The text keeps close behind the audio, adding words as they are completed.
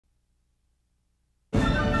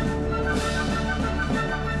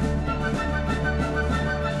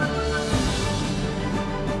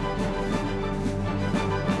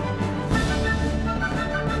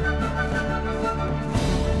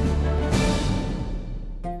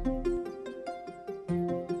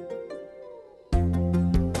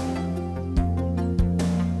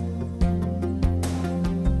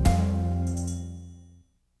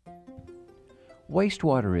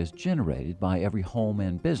Wastewater is generated by every home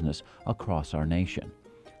and business across our nation.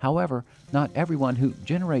 However, not everyone who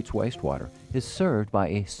generates wastewater is served by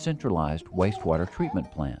a centralized wastewater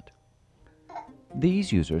treatment plant.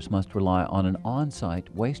 These users must rely on an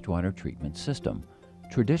on-site wastewater treatment system,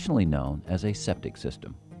 traditionally known as a septic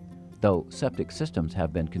system. Though septic systems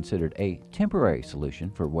have been considered a temporary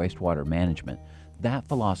solution for wastewater management, that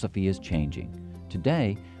philosophy is changing.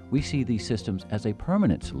 Today, we see these systems as a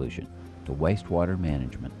permanent solution to wastewater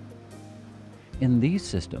management. In these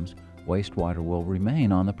systems, wastewater will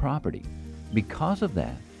remain on the property. Because of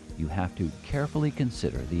that, you have to carefully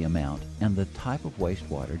consider the amount and the type of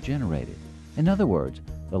wastewater generated. In other words,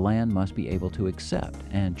 the land must be able to accept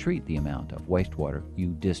and treat the amount of wastewater you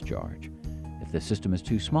discharge. If the system is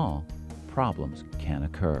too small, problems can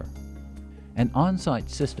occur. An on-site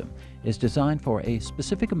system is designed for a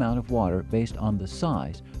specific amount of water based on the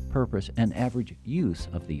size, purpose, and average use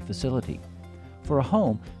of the facility. For a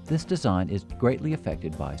home, this design is greatly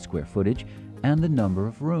affected by square footage and the number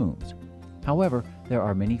of rooms. However, there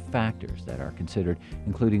are many factors that are considered,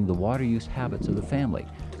 including the water use habits of the family,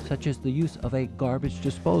 such as the use of a garbage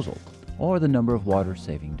disposal or the number of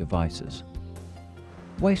water-saving devices.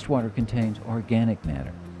 Wastewater contains organic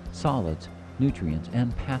matter, solids, nutrients,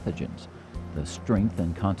 and pathogens. The strength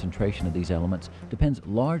and concentration of these elements depends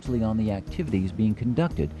largely on the activities being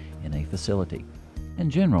conducted in a facility. In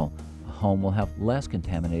general, a home will have less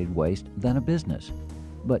contaminated waste than a business,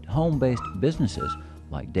 but home-based businesses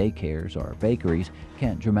like daycares or bakeries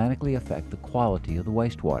can dramatically affect the quality of the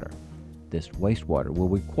wastewater. This wastewater will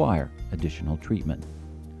require additional treatment.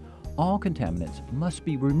 All contaminants must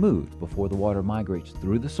be removed before the water migrates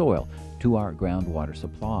through the soil to our groundwater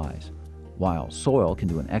supplies. While soil can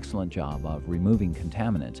do an excellent job of removing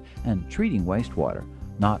contaminants and treating wastewater,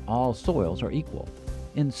 not all soils are equal.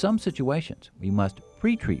 In some situations, we must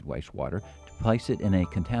pre-treat wastewater to place it in a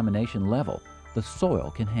contamination level the soil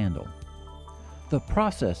can handle. The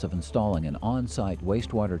process of installing an on-site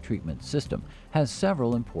wastewater treatment system has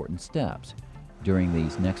several important steps. During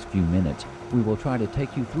these next few minutes, we will try to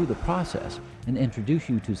take you through the process and introduce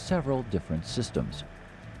you to several different systems.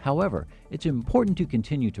 However, it's important to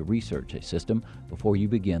continue to research a system before you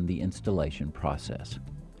begin the installation process.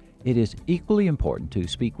 It is equally important to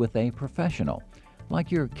speak with a professional, like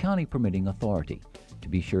your county permitting authority, to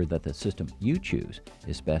be sure that the system you choose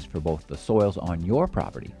is best for both the soils on your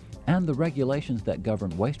property and the regulations that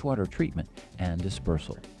govern wastewater treatment and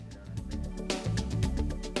dispersal.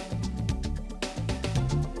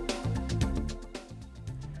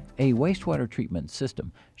 A wastewater treatment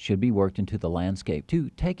system should be worked into the landscape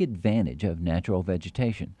to take advantage of natural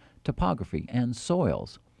vegetation, topography, and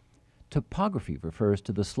soils. Topography refers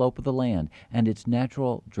to the slope of the land and its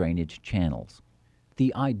natural drainage channels.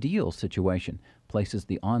 The ideal situation places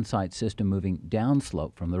the on-site system moving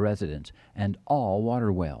downslope from the residence and all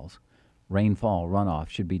water wells. Rainfall runoff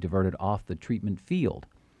should be diverted off the treatment field.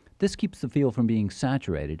 This keeps the field from being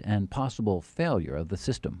saturated and possible failure of the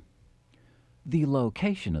system. The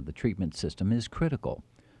location of the treatment system is critical.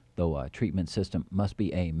 Though a treatment system must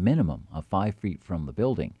be a minimum of 5 feet from the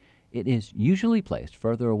building, it is usually placed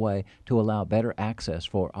further away to allow better access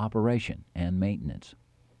for operation and maintenance.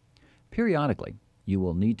 Periodically, you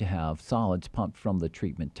will need to have solids pumped from the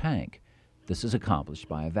treatment tank. This is accomplished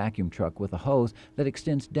by a vacuum truck with a hose that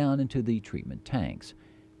extends down into the treatment tanks.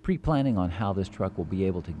 Pre-planning on how this truck will be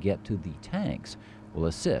able to get to the tanks will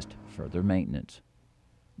assist further maintenance.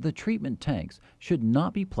 The treatment tanks should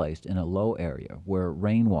not be placed in a low area where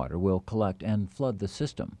rainwater will collect and flood the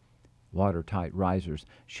system. Watertight risers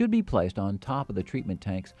should be placed on top of the treatment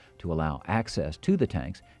tanks to allow access to the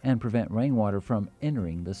tanks and prevent rainwater from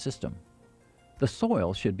entering the system. The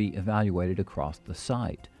soil should be evaluated across the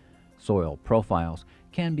site. Soil profiles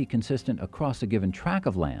can be consistent across a given tract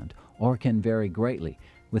of land or can vary greatly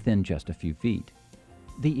within just a few feet.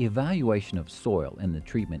 The evaluation of soil in the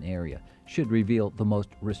treatment area should reveal the most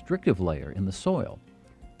restrictive layer in the soil.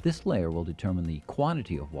 This layer will determine the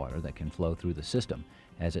quantity of water that can flow through the system,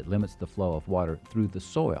 as it limits the flow of water through the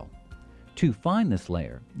soil. To find this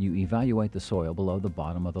layer, you evaluate the soil below the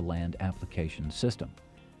bottom of the land application system.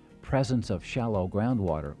 Presence of shallow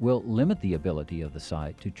groundwater will limit the ability of the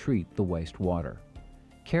site to treat the wastewater.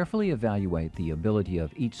 Carefully evaluate the ability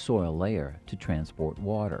of each soil layer to transport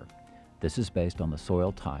water. This is based on the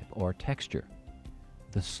soil type or texture.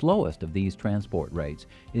 The slowest of these transport rates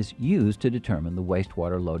is used to determine the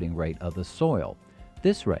wastewater loading rate of the soil.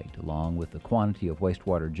 This rate, along with the quantity of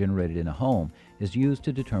wastewater generated in a home, is used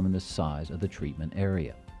to determine the size of the treatment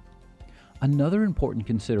area. Another important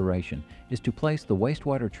consideration is to place the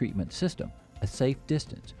wastewater treatment system a safe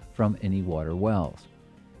distance from any water wells.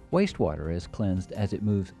 Wastewater is cleansed as it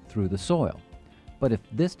moves through the soil. But if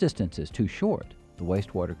this distance is too short, the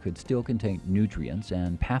wastewater could still contain nutrients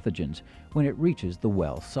and pathogens when it reaches the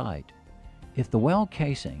well site. If the well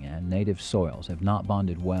casing and native soils have not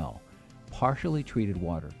bonded well, partially treated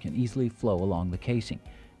water can easily flow along the casing,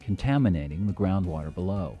 contaminating the groundwater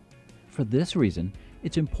below. For this reason,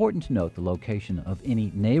 it's important to note the location of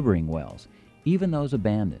any neighboring wells, even those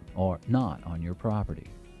abandoned or not on your property.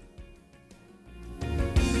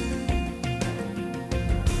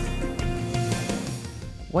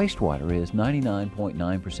 Wastewater is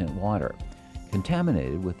 99.9% water,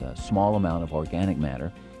 contaminated with a small amount of organic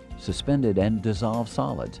matter, suspended and dissolved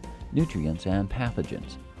solids, nutrients, and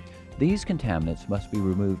pathogens. These contaminants must be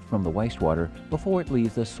removed from the wastewater before it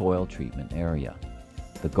leaves the soil treatment area.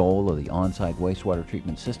 The goal of the on-site wastewater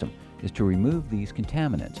treatment system is to remove these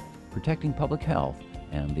contaminants, protecting public health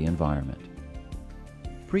and the environment.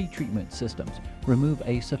 Pre-treatment systems remove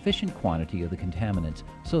a sufficient quantity of the contaminants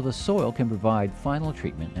so the soil can provide final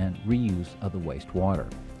treatment and reuse of the wastewater.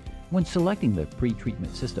 When selecting the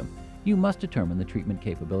pre-treatment system, you must determine the treatment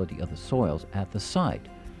capability of the soils at the site,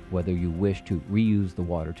 whether you wish to reuse the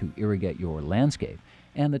water to irrigate your landscape,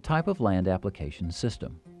 and the type of land application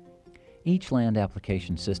system. Each land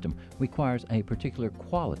application system requires a particular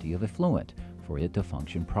quality of effluent for it to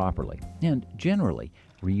function properly, and generally,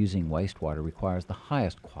 reusing wastewater requires the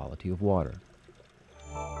highest quality of water.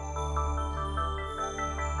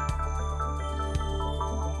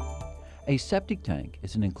 A septic tank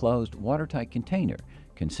is an enclosed watertight container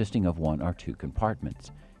consisting of one or two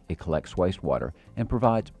compartments. It collects wastewater and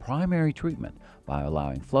provides primary treatment by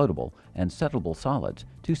allowing floatable and settleable solids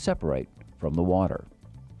to separate from the water.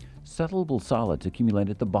 Settleable solids accumulate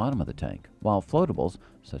at the bottom of the tank, while floatables,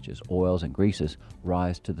 such as oils and greases,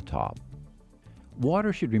 rise to the top.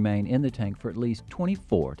 Water should remain in the tank for at least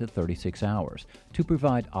 24 to 36 hours to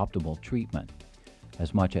provide optimal treatment.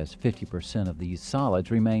 As much as 50% of these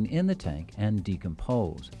solids remain in the tank and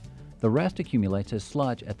decompose. The rest accumulates as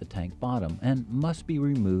sludge at the tank bottom and must be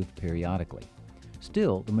removed periodically.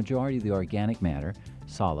 Still, the majority of the organic matter,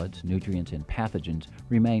 solids, nutrients, and pathogens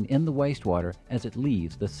remain in the wastewater as it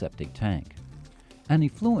leaves the septic tank. An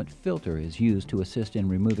effluent filter is used to assist in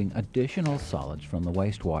removing additional solids from the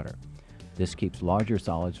wastewater. This keeps larger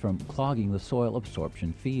solids from clogging the soil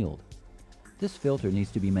absorption field. This filter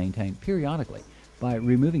needs to be maintained periodically by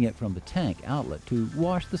removing it from the tank outlet to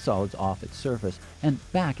wash the solids off its surface and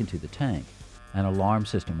back into the tank. An alarm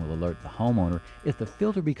system will alert the homeowner if the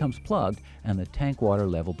filter becomes plugged and the tank water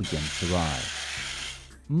level begins to rise.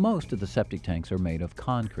 Most of the septic tanks are made of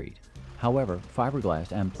concrete. However,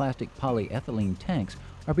 fiberglass and plastic polyethylene tanks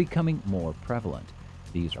are becoming more prevalent.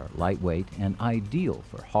 These are lightweight and ideal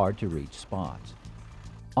for hard-to-reach spots.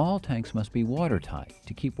 All tanks must be watertight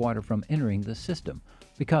to keep water from entering the system,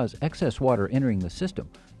 because excess water entering the system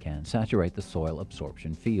can saturate the soil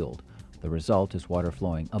absorption field. The result is water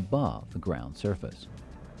flowing above the ground surface.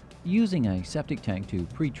 Using a septic tank to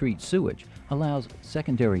pre-treat sewage allows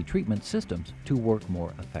secondary treatment systems to work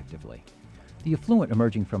more effectively. The effluent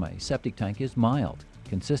emerging from a septic tank is mild,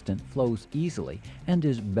 consistent, flows easily, and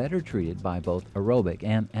is better treated by both aerobic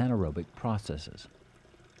and anaerobic processes.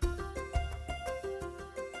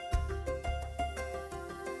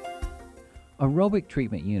 Aerobic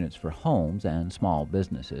treatment units for homes and small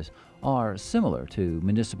businesses are similar to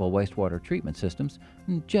municipal wastewater treatment systems,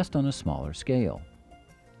 just on a smaller scale.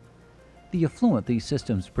 The effluent these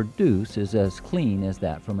systems produce is as clean as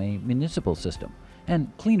that from a municipal system,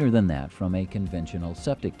 and cleaner than that from a conventional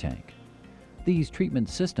septic tank. These treatment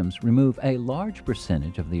systems remove a large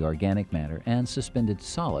percentage of the organic matter and suspended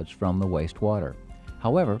solids from the wastewater.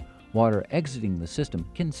 However, water exiting the system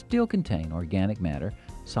can still contain organic matter,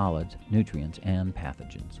 solids, nutrients, and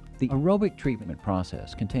pathogens. The aerobic treatment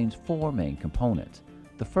process contains four main components.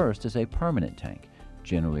 The first is a permanent tank,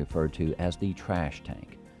 generally referred to as the trash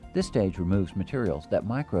tank. This stage removes materials that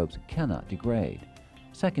microbes cannot degrade.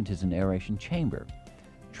 Second is an aeration chamber.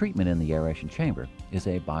 Treatment in the aeration chamber is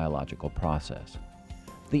a biological process.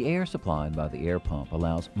 The air supplied by the air pump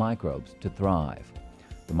allows microbes to thrive.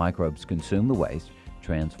 The microbes consume the waste,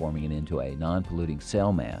 transforming it into a non-polluting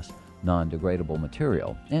cell mass, non-degradable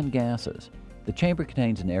material, and gases. The chamber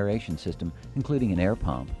contains an aeration system including an air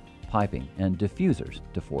pump, piping, and diffusers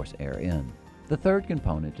to force air in. The third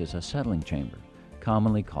component is a settling chamber,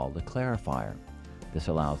 commonly called a clarifier. This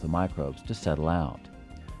allows the microbes to settle out.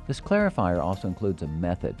 This clarifier also includes a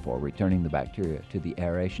method for returning the bacteria to the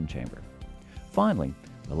aeration chamber. Finally,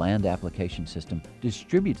 the land application system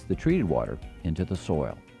distributes the treated water into the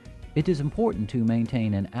soil. It is important to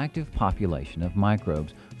maintain an active population of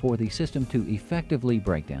microbes for the system to effectively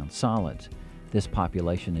break down solids. This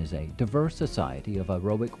population is a diverse society of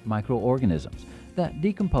aerobic microorganisms that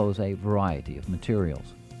decompose a variety of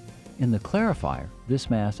materials. In the clarifier, this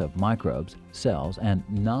mass of microbes, cells, and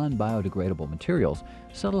non-biodegradable materials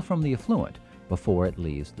settle from the effluent before it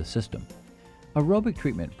leaves the system. Aerobic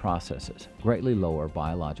treatment processes greatly lower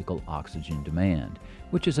biological oxygen demand,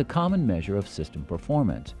 which is a common measure of system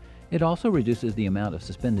performance. It also reduces the amount of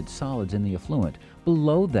suspended solids in the effluent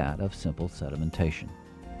below that of simple sedimentation.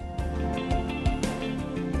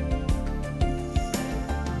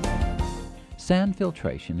 Sand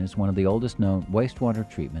filtration is one of the oldest known wastewater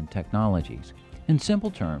treatment technologies. In simple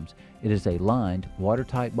terms, it is a lined,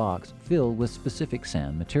 watertight box filled with specific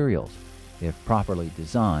sand materials. If properly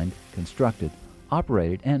designed, constructed,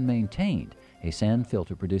 operated, and maintained, a sand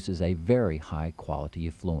filter produces a very high-quality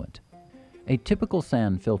effluent. A typical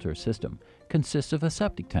sand filter system consists of a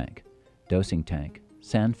septic tank, dosing tank,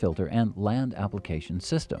 sand filter, and land application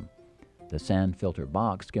system. The sand filter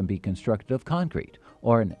box can be constructed of concrete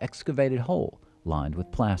or an excavated hole lined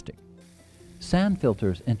with plastic. Sand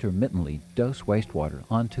filters intermittently dose wastewater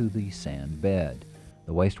onto the sand bed.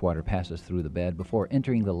 The wastewater passes through the bed before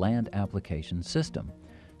entering the land application system.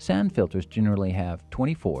 Sand filters generally have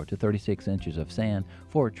 24 to 36 inches of sand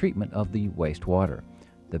for treatment of the wastewater.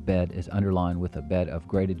 The bed is underlined with a bed of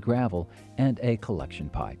graded gravel and a collection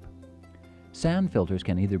pipe. Sand filters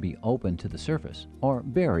can either be open to the surface or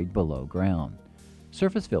buried below ground.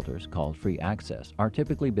 Surface filters, called free access, are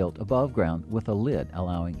typically built above ground with a lid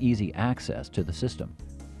allowing easy access to the system.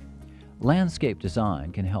 Landscape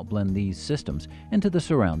design can help blend these systems into the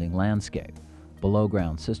surrounding landscape.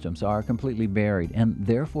 Below-ground systems are completely buried and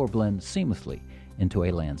therefore blend seamlessly into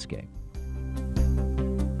a landscape.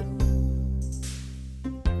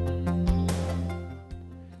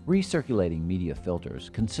 Recirculating media filters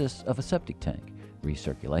consists of a septic tank,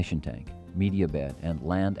 recirculation tank, media bed, and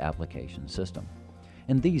land application system.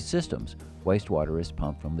 In these systems, wastewater is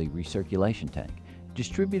pumped from the recirculation tank,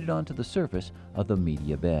 distributed onto the surface of the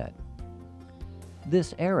media bed.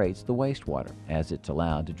 This aerates the wastewater as it's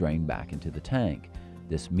allowed to drain back into the tank.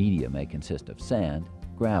 This media may consist of sand,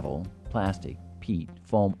 gravel, plastic, peat,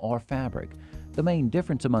 foam, or fabric. The main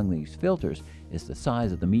difference among these filters is the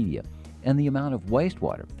size of the media and the amount of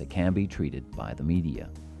wastewater that can be treated by the media.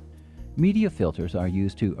 Media filters are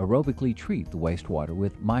used to aerobically treat the wastewater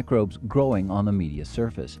with microbes growing on the media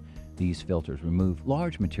surface. These filters remove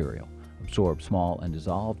large material, absorb small and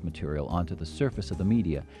dissolved material onto the surface of the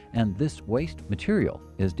media, and this waste material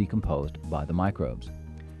is decomposed by the microbes.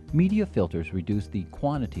 Media filters reduce the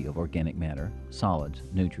quantity of organic matter, solids,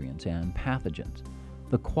 nutrients, and pathogens.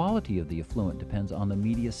 The quality of the effluent depends on the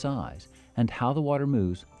media size and how the water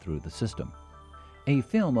moves through the system. A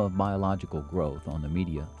film of biological growth on the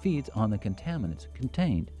media feeds on the contaminants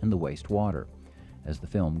contained in the wastewater. As the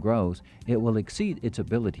film grows, it will exceed its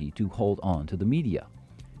ability to hold on to the media.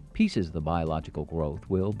 Pieces of the biological growth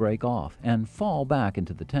will break off and fall back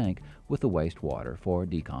into the tank with the wastewater for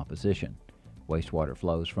decomposition. Wastewater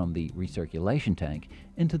flows from the recirculation tank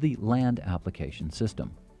into the land application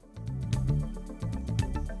system.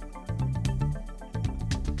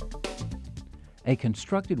 A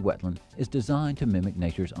constructed wetland is designed to mimic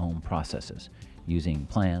nature's own processes, using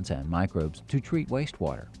plants and microbes to treat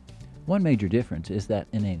wastewater. One major difference is that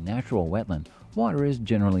in a natural wetland, water is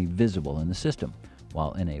generally visible in the system,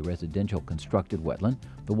 while in a residential constructed wetland,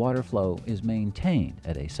 the water flow is maintained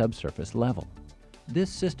at a subsurface level. This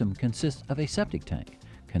system consists of a septic tank,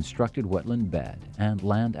 constructed wetland bed, and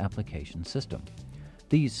land application system.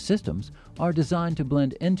 These systems are designed to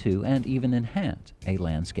blend into and even enhance a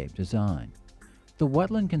landscape design. The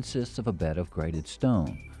wetland consists of a bed of graded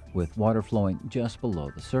stone, with water flowing just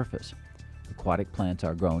below the surface. Aquatic plants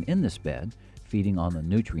are grown in this bed, feeding on the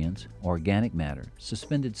nutrients, organic matter,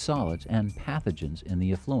 suspended solids, and pathogens in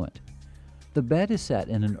the effluent. The bed is set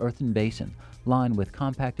in an earthen basin lined with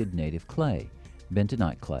compacted native clay,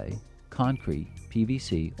 bentonite clay, concrete,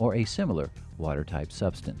 PVC, or a similar water-type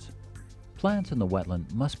substance. Plants in the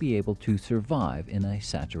wetland must be able to survive in a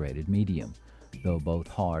saturated medium. Though both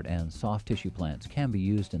hard and soft tissue plants can be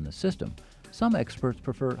used in the system, some experts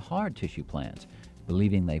prefer hard tissue plants,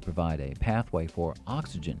 believing they provide a pathway for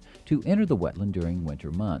oxygen to enter the wetland during winter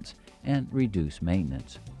months and reduce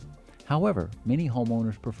maintenance. However, many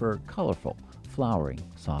homeowners prefer colorful, flowering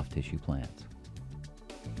soft tissue plants.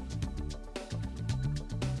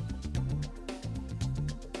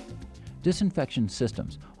 Disinfection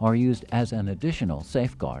systems are used as an additional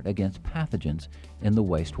safeguard against pathogens in the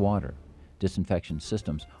wastewater. Disinfection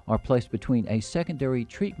systems are placed between a secondary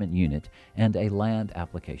treatment unit and a land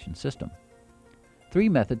application system. 3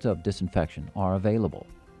 methods of disinfection are available: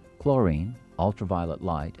 chlorine, ultraviolet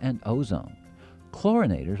light, and ozone.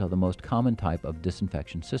 Chlorinators are the most common type of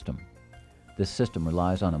disinfection system. This system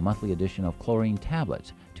relies on a monthly addition of chlorine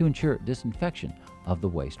tablets to ensure disinfection of the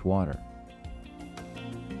wastewater.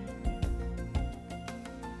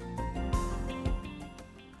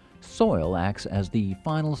 Soil acts as the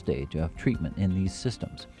final stage of treatment in these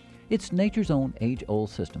systems. It's nature's own age-old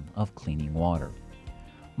system of cleaning water.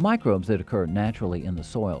 Microbes that occur naturally in the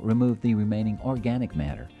soil remove the remaining organic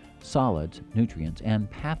matter, solids, nutrients, and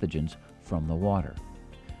pathogens from the water.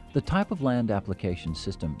 The type of land application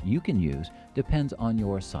system you can use depends on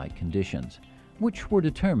your site conditions, which were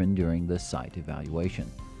determined during the site evaluation.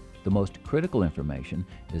 The most critical information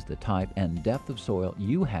is the type and depth of soil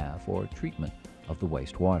you have for treatment of the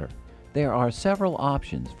wastewater. There are several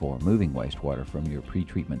options for moving wastewater from your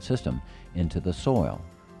pretreatment system into the soil.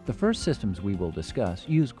 The first systems we will discuss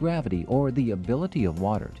use gravity or the ability of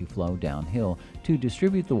water to flow downhill to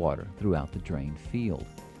distribute the water throughout the drain field.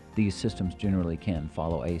 These systems generally can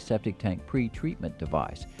follow a septic tank pre-treatment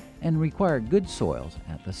device and require good soils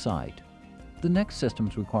at the site. The next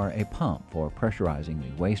systems require a pump for pressurizing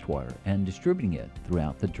the wastewater and distributing it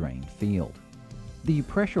throughout the drain field. The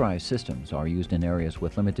pressurized systems are used in areas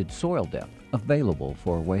with limited soil depth available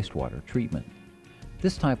for wastewater treatment.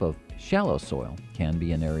 This type of shallow soil can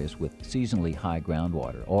be in areas with seasonally high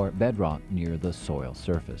groundwater or bedrock near the soil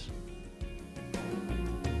surface.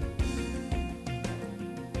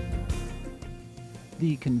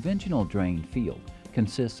 The conventional drain field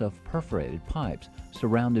consists of perforated pipes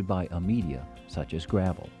surrounded by a media such as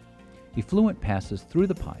gravel. Effluent passes through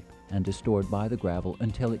the pipe and is stored by the gravel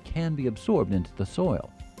until it can be absorbed into the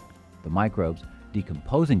soil. The microbes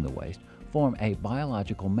decomposing the waste form a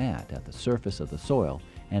biological mat at the surface of the soil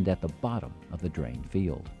and at the bottom of the drain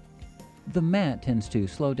field. The mat tends to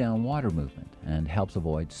slow down water movement and helps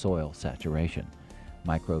avoid soil saturation.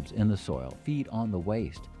 Microbes in the soil feed on the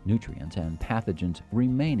waste, nutrients, and pathogens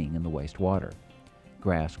remaining in the wastewater.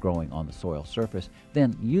 Grass growing on the soil surface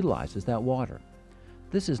then utilizes that water.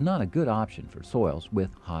 This is not a good option for soils with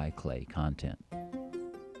high clay content.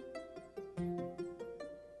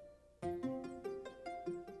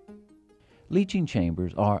 Leaching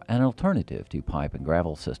chambers are an alternative to pipe and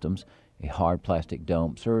gravel systems. A hard plastic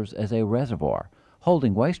dome serves as a reservoir,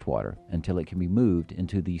 holding wastewater until it can be moved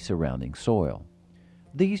into the surrounding soil.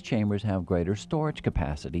 These chambers have greater storage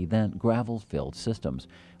capacity than gravel-filled systems,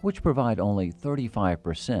 which provide only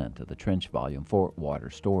 35% of the trench volume for water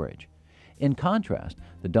storage. In contrast,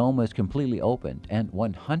 the dome is completely opened and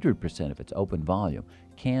 100% of its open volume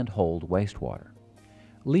can hold wastewater.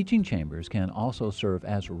 Leaching chambers can also serve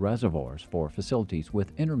as reservoirs for facilities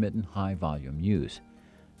with intermittent high-volume use.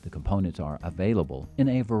 The components are available in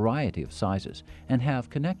a variety of sizes and have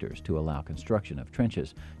connectors to allow construction of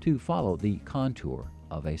trenches to follow the contour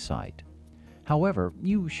of a site. However,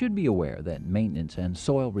 you should be aware that maintenance and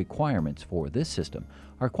soil requirements for this system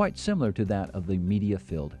are quite similar to that of the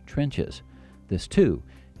media-filled trenches. This, too,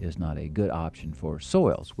 is not a good option for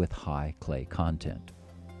soils with high clay content.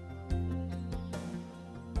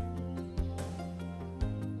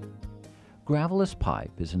 Gravelless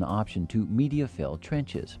pipe is an option to media-filled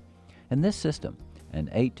trenches. In this system, an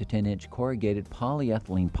 8 to 10 inch corrugated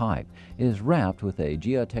polyethylene pipe is wrapped with a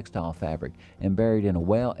geotextile fabric and buried in a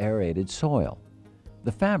well-aerated soil.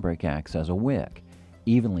 The fabric acts as a wick,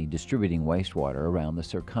 evenly distributing wastewater around the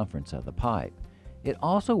circumference of the pipe. It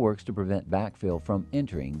also works to prevent backfill from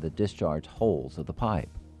entering the discharge holes of the pipe.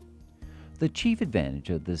 The chief advantage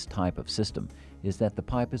of this type of system is that the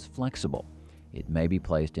pipe is flexible. It may be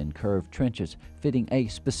placed in curved trenches fitting a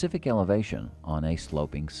specific elevation on a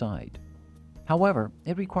sloping site. However,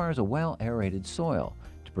 it requires a well-aerated soil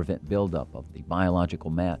to prevent buildup of the biological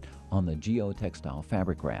mat on the geotextile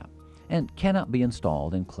fabric wrap and cannot be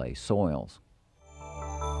installed in clay soils.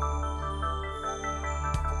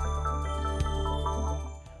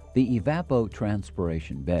 The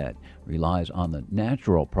evapotranspiration bed relies on the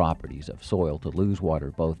natural properties of soil to lose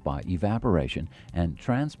water both by evaporation and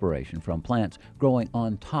transpiration from plants growing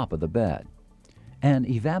on top of the bed. An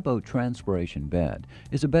evapotranspiration bed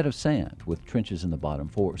is a bed of sand with trenches in the bottom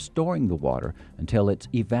for storing the water until it's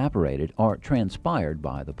evaporated or transpired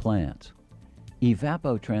by the plants.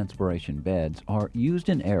 Evapotranspiration beds are used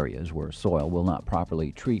in areas where soil will not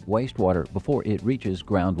properly treat wastewater before it reaches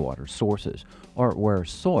groundwater sources, or where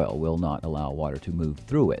soil will not allow water to move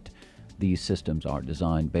through it. These systems are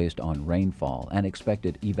designed based on rainfall and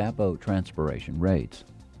expected evapotranspiration rates.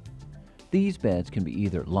 These beds can be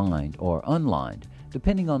either lined or unlined,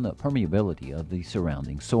 depending on the permeability of the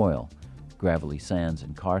surrounding soil. Gravelly sands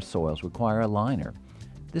and karst soils require a liner.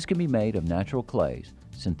 This can be made of natural clays,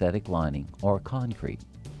 synthetic lining, or concrete.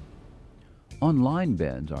 On-line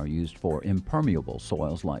beds are used for impermeable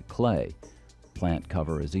soils like clay. Plant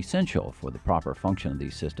cover is essential for the proper function of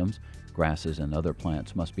these systems. Grasses and other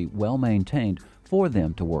plants must be well maintained for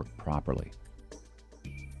them to work properly.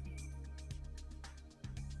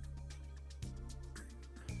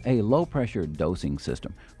 A low-pressure dosing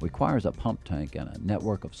system requires a pump tank and a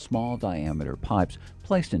network of small diameter pipes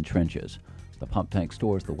placed in trenches. The pump tank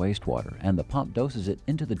stores the wastewater and the pump doses it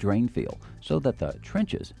into the drain field so that the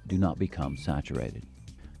trenches do not become saturated.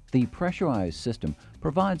 The pressurized system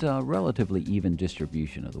provides a relatively even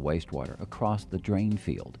distribution of the wastewater across the drain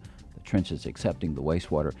field. The trenches accepting the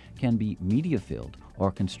wastewater can be media-filled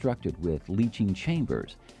or constructed with leaching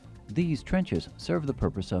chambers. These trenches serve the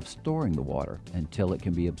purpose of storing the water until it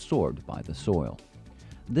can be absorbed by the soil.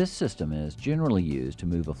 This system is generally used to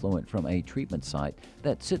move effluent from a treatment site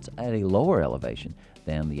that sits at a lower elevation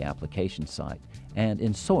than the application site and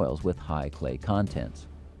in soils with high clay contents.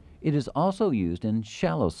 It is also used in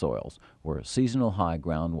shallow soils where seasonal high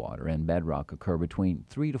groundwater and bedrock occur between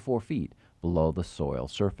 3 to 4 feet below the soil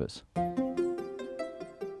surface.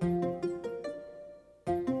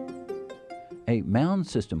 A mound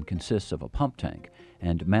system consists of a pump tank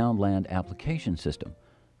and mound land application system.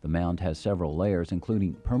 The mound has several layers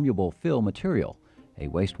including permeable fill material, a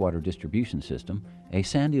wastewater distribution system, a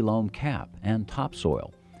sandy loam cap, and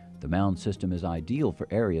topsoil. The mound system is ideal for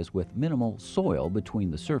areas with minimal soil between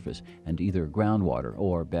the surface and either groundwater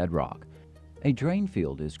or bedrock. A drain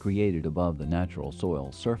field is created above the natural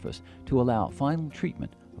soil surface to allow final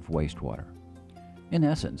treatment of wastewater. In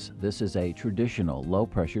essence, this is a traditional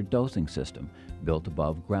low-pressure dosing system built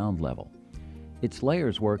above ground level. Its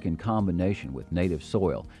layers work in combination with native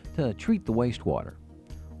soil to treat the wastewater.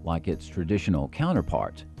 Like its traditional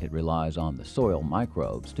counterparts, it relies on the soil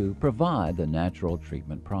microbes to provide the natural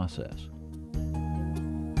treatment process.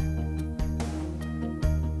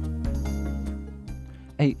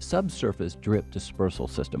 A subsurface drip dispersal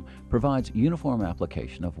system provides uniform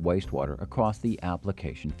application of wastewater across the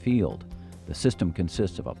application field. The system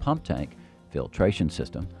consists of a pump tank, filtration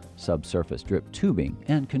system, subsurface drip tubing,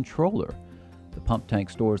 and controller. The pump tank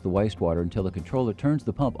stores the wastewater until the controller turns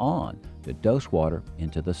the pump on to dose water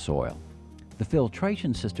into the soil. The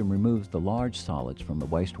filtration system removes the large solids from the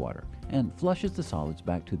wastewater and flushes the solids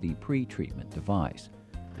back to the pre-treatment device.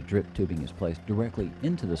 The drip tubing is placed directly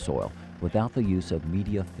into the soil without the use of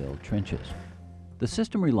media-filled trenches. The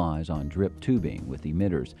system relies on drip tubing with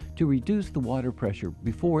emitters to reduce the water pressure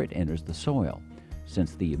before it enters the soil.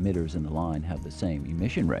 Since the emitters in the line have the same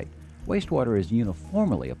emission rate, wastewater is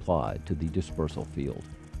uniformly applied to the dispersal field.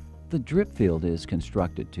 The drip field is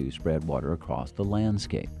constructed to spread water across the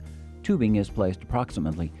landscape. Tubing is placed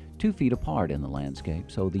approximately 2 feet apart in the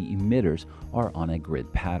landscape so the emitters are on a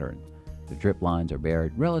grid pattern. The drip lines are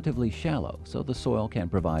buried relatively shallow so the soil can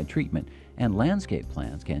provide treatment and landscape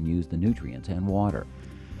plants can use the nutrients and water.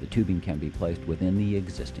 The tubing can be placed within the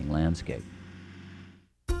existing landscape.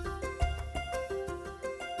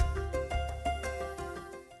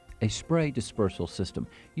 A spray dispersal system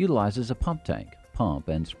utilizes a pump tank, pump,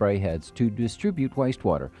 and spray heads to distribute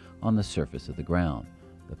wastewater on the surface of the ground.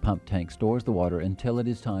 The pump tank stores the water until it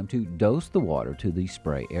is time to dose the water to the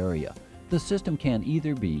spray area. The system can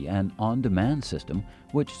either be an on-demand system,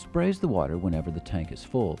 which sprays the water whenever the tank is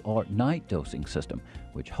full, or night dosing system,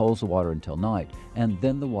 which holds the water until night and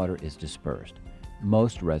then the water is dispersed.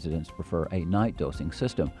 Most residents prefer a night dosing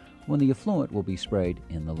system when the effluent will be sprayed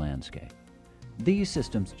in the landscape. These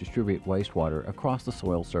systems distribute wastewater across the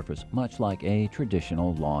soil surface much like a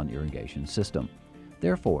traditional lawn irrigation system.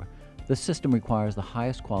 Therefore, the system requires the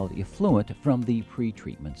highest quality effluent from the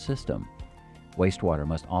pre-treatment system. Wastewater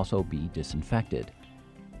must also be disinfected.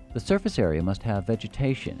 The surface area must have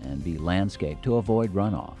vegetation and be landscaped to avoid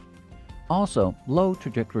runoff. Also, low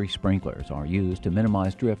trajectory sprinklers are used to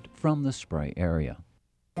minimize drift from the spray area.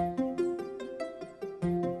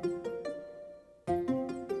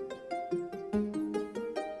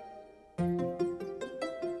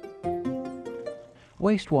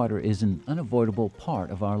 Wastewater is an unavoidable part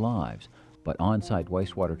of our lives, but on-site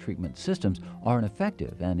wastewater treatment systems are an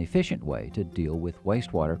effective and efficient way to deal with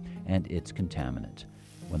wastewater and its contaminants.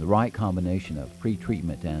 When the right combination of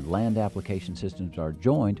pre-treatment and land application systems are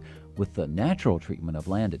joined with the natural treatment of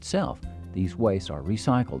land itself, these wastes are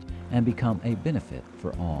recycled and become a benefit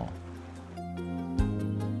for all.